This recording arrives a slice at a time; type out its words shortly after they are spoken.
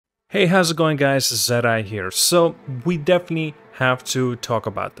Hey, how's it going, guys? ZDEyE here. So we definitely have to talk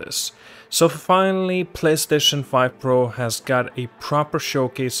about this. So finally, PlayStation 5 Pro has got a proper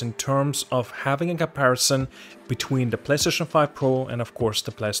showcase in terms of having a comparison between the PlayStation 5 Pro and of course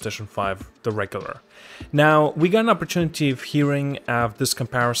the PlayStation 5, the regular. Now, we got an opportunity of hearing this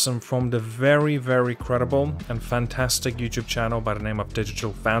comparison from the very credible and fantastic YouTube channel by the name of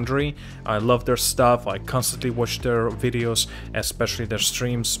Digital Foundry. I love their stuff. I constantly watch their videos, especially their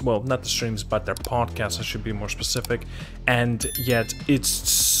streams. Well, not the streams, but their podcasts, I should be more specific. And yet, it's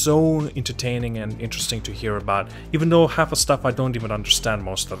so entertaining and interesting to hear about, even though half of stuff I don't even understand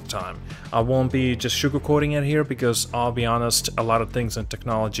most of the time. I won't be just sugarcoating it here because I'll be honest, a lot of things in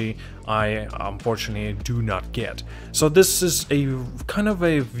technology I unfortunately do not get. So this is a kind of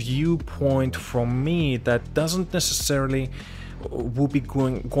a viewpoint from me that doesn't necessarily will be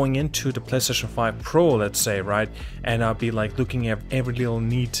going into the PlayStation 5 Pro, let's say, right? And I'll be like looking at every little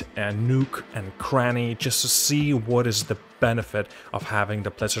neat and nook and cranny just to see what is the benefit of having the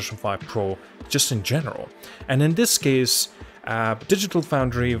PlayStation 5 Pro just in general. And in this case, Digital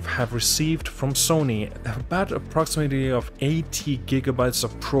Foundry have received from Sony about approximately of 80 gigabytes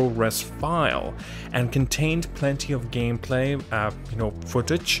of ProRes file and contained plenty of gameplay,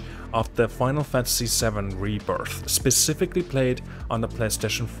 footage of the Final Fantasy VII Rebirth, specifically played on the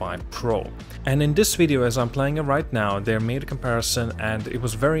PlayStation 5 Pro. And in this video, as I'm playing it right now, they made a comparison and it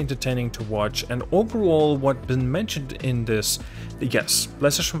was very entertaining to watch. And overall, what's been mentioned in this, yes,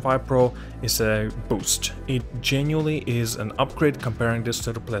 PlayStation 5 Pro is a boost. It genuinely is an upgrade comparing this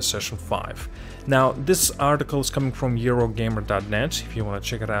to the PlayStation 5. Now, this article is coming from Eurogamer.net. If you want to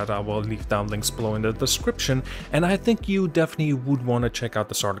check it out, I will leave down links below in the description. And I think you definitely would want to check out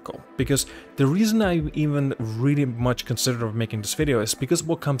this article, because the reason I even really much consider making this video is because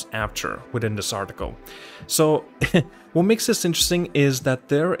what comes after within this article. So what makes this interesting is that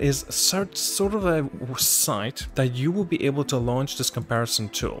there is sort of a site that you will be able to launch this comparison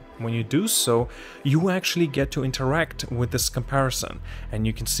tool. When you do so, you actually get to interact with this comparison, and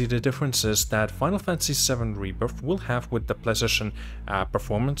you can see the differences that Final Fantasy VII Rebirth will have with the PlayStation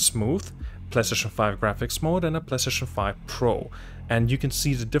Performance Smooth, PlayStation 5 graphics mode, and a PlayStation 5 Pro. And you can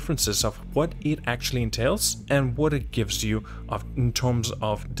see the differences of what it actually entails and what it gives you in terms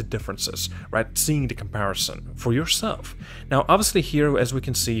of the differences, right? Seeing the comparison for yourself. Now, obviously here, as we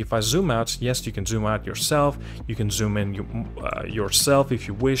can see, if I zoom out, yes, you can zoom out yourself, you can zoom in yourself if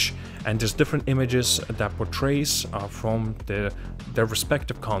you wish, and there's different images that portrays from their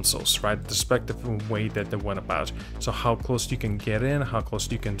respective consoles, right? The respective way that they went about. So how close you can get in, how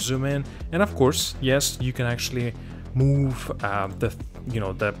close you can zoom in, and of course, yes, you can actually move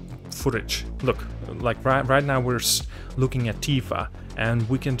the footage. Look, like right now we're looking at Tifa, and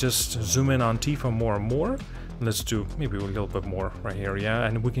we can just zoom in on Tifa more and more. Let's do maybe a little bit more right here, yeah,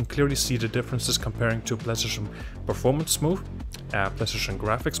 and we can clearly see the differences comparing to PlayStation Performance Smooth, PlayStation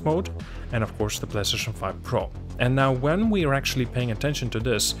Graphics Mode, and of course the PlayStation 5 Pro. And now when we are actually paying attention to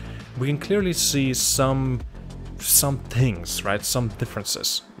this, we can clearly see some things, right? Some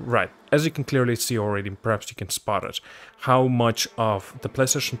differences, right? As you can clearly see already, perhaps you can spot it, how much of the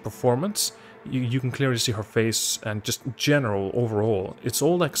PlayStation performance, you can clearly see her face and just general overall, it's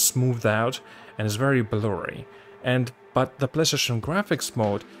all like smoothed out and it's very blurry. But the PlayStation graphics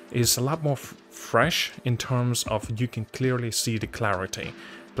mode is a lot more fresh in terms of you can clearly see the clarity.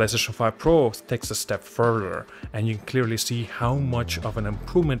 PlayStation 5 Pro takes a step further, and you can clearly see how much of an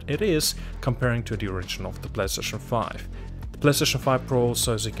improvement it is comparing to the original of the PlayStation 5. The PlayStation 5 Pro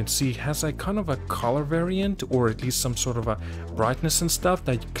also, as you can see, has a kind of a color variant, or at least some sort of a brightness and stuff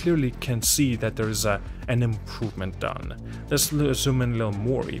that you clearly can see that there is an improvement done. Let's zoom in a little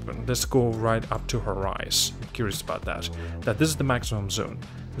more even. Let's go right up to her eyes. I'm curious about that. This is the maximum zoom.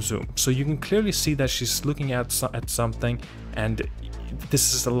 So you can clearly see that she's looking at something, and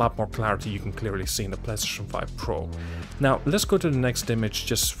this is a lot more clarity you can clearly see in the PlayStation 5 Pro. Now, let's go to the next image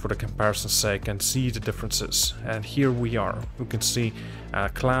just for the comparison's sake and see the differences. And here we are. We can see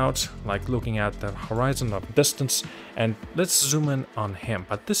clouds, like looking at the horizon of distance. And let's zoom in on him.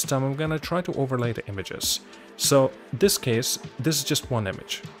 But this time I'm gonna try to overlay the images. So in this case, this is just one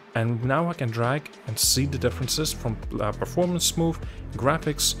image. And now I can drag and see the differences from Performance Smooth,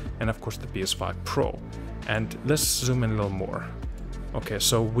 graphics, and of course the PS5 Pro. And let's zoom in a little more. Okay,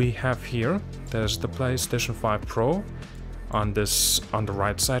 so we have here, there's the PlayStation 5 Pro on the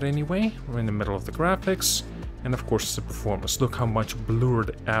right side anyway. We're in the middle of the graphics, and of course the performance. Look how much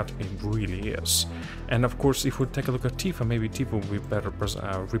blurred out it really is. And of course, if we take a look at Tifa, maybe Tifa will be better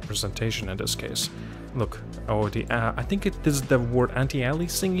representation in this case. Look, I think this is the word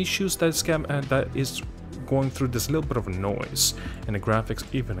anti-aliasing issues that is going through this little bit of a noise in the graphics,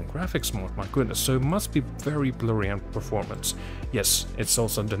 even in graphics mode, my goodness. So it must be very blurry on performance. Yes, it's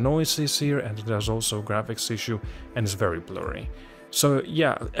also the noise is here, and there's also a graphics issue, and it's very blurry. So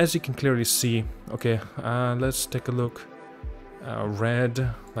yeah, as you can clearly see, okay, let's take a look. Red,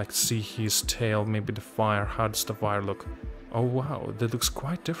 like see his tail, maybe the fire. How does the fire look? Oh wow, that looks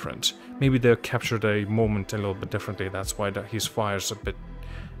quite different. Maybe they captured a moment a little bit differently, that's why his fire's a bit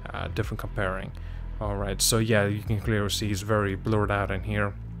different comparing. Alright, so yeah, you can clearly see he's very blurred out in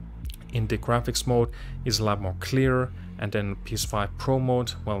here. In the graphics mode, he's a lot more clear, and then PS5 Pro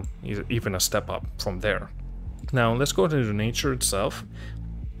mode, well, he's even a step up from there. Now let's go to the nature itself,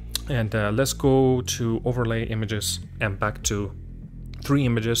 and let's go to overlay images and back to 3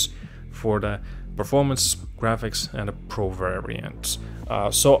 images for the performance, graphics, and a Pro variant.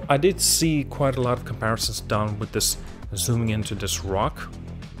 So I did see quite a lot of comparisons done with this zooming into this rock,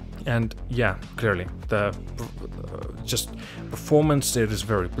 and yeah, clearly the just performance, it is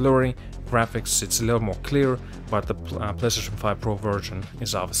very blurry. Graphics, it's a little more clear, but the PlayStation 5 Pro version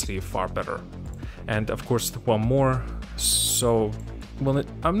is obviously far better. And of course, one more. So, well,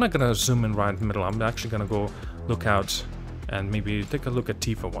 I'm not gonna zoom in right in the middle. I'm actually gonna go look out and maybe take a look at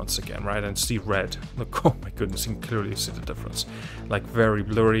Tifa once again, right? And see red. Look, oh my goodness, you can clearly see the difference. Like very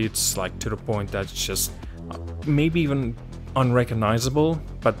blurry, it's like to the point that it's just maybe even unrecognizable,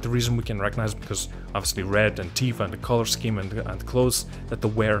 but the reason we can recognize because obviously red and Tifa and the color scheme and the clothes that they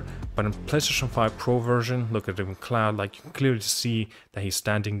wear. But in PlayStation 5 Pro version, look at even Cloud, like you can clearly see that he's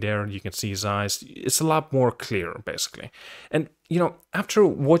standing there, you can see his eyes. It's a lot more clear, basically. And you know, after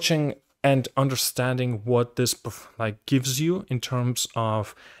watching and understanding what this like gives you in terms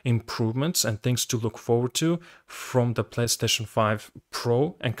of improvements and things to look forward to from the PlayStation 5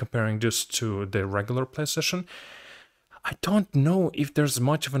 Pro and comparing this to the regular PlayStation, I don't know if there's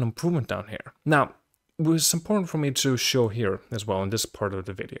much of an improvement down here. Now, it's important for me to show here as well in this part of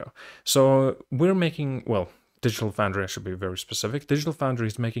the video. So we're making, well, Digital Foundry, I should be very specific. Digital Foundry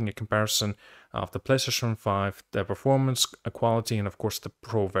is making a comparison of the PlayStation 5, the performance, quality, and of course the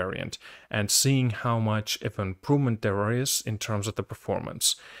Pro variant, and seeing how much of an improvement there is in terms of the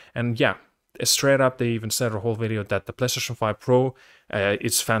performance. And yeah, straight up, they even said a whole video that the PlayStation 5 Pro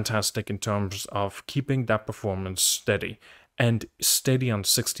is fantastic in terms of keeping that performance steady. And steady on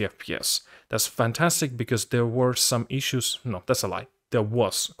 60 FPS. That's fantastic because there were some issues. No, that's a lie. There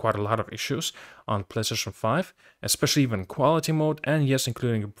was quite a lot of issues on PlayStation 5, especially even quality mode, and yes,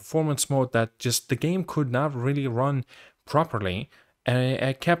 including a performance mode, that just the game could not really run properly, and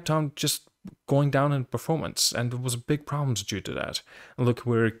it kept on just going down in performance, and there was big problems due to that. And look,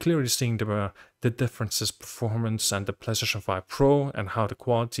 we're clearly seeing the differences performance and the PlayStation 5 Pro and how the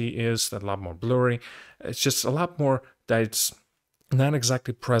quality is a lot more blurry. It's just a lot more that it's not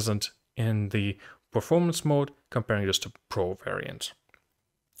exactly present in the performance mode comparing this to Pro variant.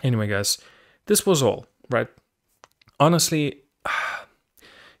 Anyway, guys, this was all, right? Honestly,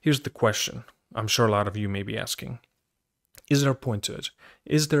 here's the question I'm sure a lot of you may be asking. Is there a point to it?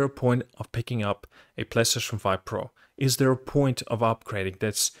 Is there a point of picking up a PlayStation 5 Pro? Is there a point of upgrading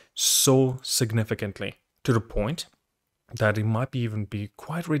that's so significantly to the point that it might even be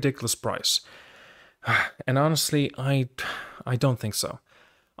quite ridiculous price? And honestly, I don't think so.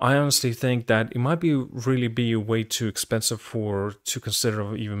 I honestly think that it might really be way too expensive to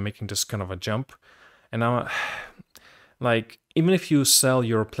consider even making this kind of a jump. And now, like, even if you sell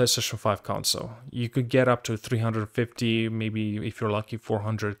your PlayStation 5 console, you could get up to 350, maybe if you're lucky,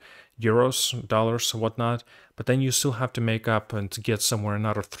 400 euros, dollars, whatnot. But then you still have to make up and to get somewhere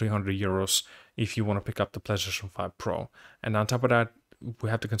another 300 euros if you want to pick up the PlayStation 5 Pro. And on top of that, we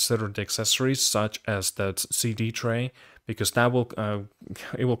have to consider the accessories such as the CD tray, because that will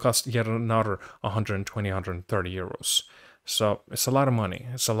it will cost yet another 120, 130 euros. So it's a lot of money.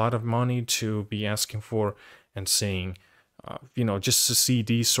 It's a lot of money to be asking for and seeing. You know, just to see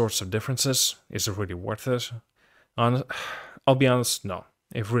these sorts of differences, is it really worth it? I'll be honest, no,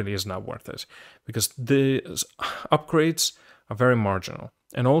 it really is not worth it, because the upgrades are very marginal.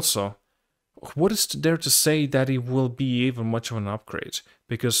 And also, what is there to say that it will be even much of an upgrade?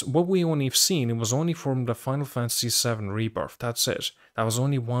 Because what we only have seen, it was only from the Final Fantasy VII Rebirth, that's it. That was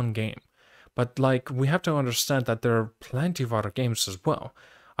only one game. But like, we have to understand that there are plenty of other games as well.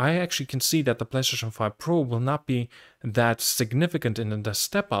 I actually can see that the PlayStation 5 Pro will not be that significant in the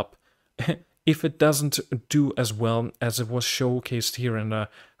step up if it doesn't do as well as it was showcased here in the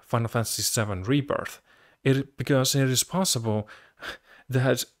Final Fantasy VII Rebirth. Because it is possible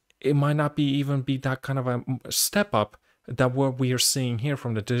that it might not even be that kind of a step up that what we are seeing here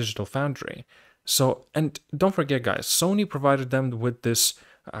from the Digital Foundry. So, and don't forget guys, Sony provided them with this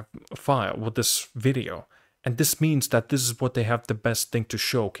file, with this video. And this means that this is what they have the best thing to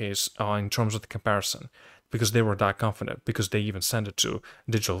showcase in terms of the comparison, because they were that confident, because they even sent it to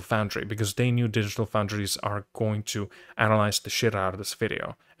Digital Foundry, because they knew Digital Foundries are going to analyze the shit out of this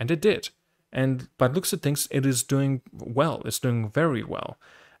video. And they did. And by looks of things, it is doing well. It's doing very well.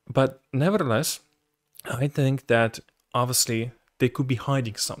 But nevertheless, I think that obviously they could be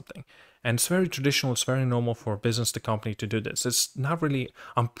hiding something. And it's very traditional, it's very normal for a business to company to do this. It's not really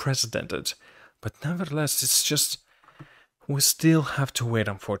unprecedented. But nevertheless, it's just, we still have to wait,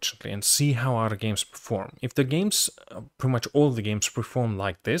 unfortunately, and see how other games perform. If the games, pretty much all the games perform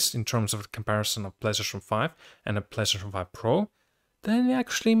like this, in terms of the comparison of PlayStation 5 and a PlayStation 5 Pro, then it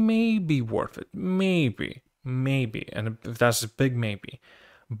actually may be worth it. Maybe. And that's a big maybe.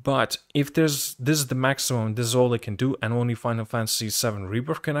 But if this is the maximum, this is all they can do, and only Final Fantasy VII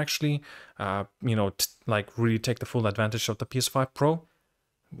Rebirth can actually, really take the full advantage of the PS5 Pro,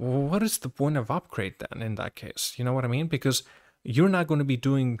 what is the point of upgrade then in that case? You know what I mean? Because you're not going to be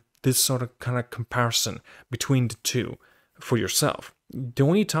doing this sort of kind of comparison between the two for yourself. The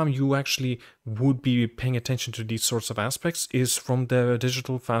only time you actually would be paying attention to these sorts of aspects is from the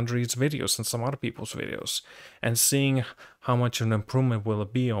Digital Foundry's videos and some other people's videos, and seeing how much of an improvement will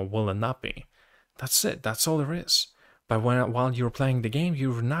it be or will it not be. That's it. That's all there is. But while you're playing the game,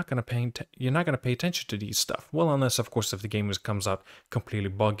 you're not gonna pay attention to these stuff. Well, unless of course if the game comes out completely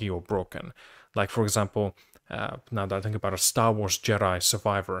buggy or broken. Like for example, now that I think about it, Star Wars Jedi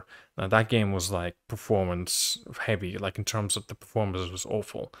Survivor. Now that game was like performance heavy, like in terms of the performance it was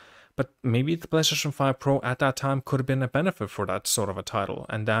awful. But maybe the PlayStation 5 Pro at that time could have been a benefit for that sort of a title,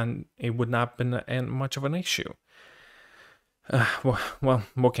 and then it would not have been much of an issue. Well,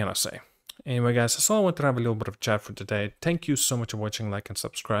 what can I say? Anyway, guys, that's all I wanted to have a little bit of chat for today. Thank you so much for watching, like and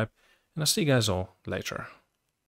subscribe, and I'll see you guys all later.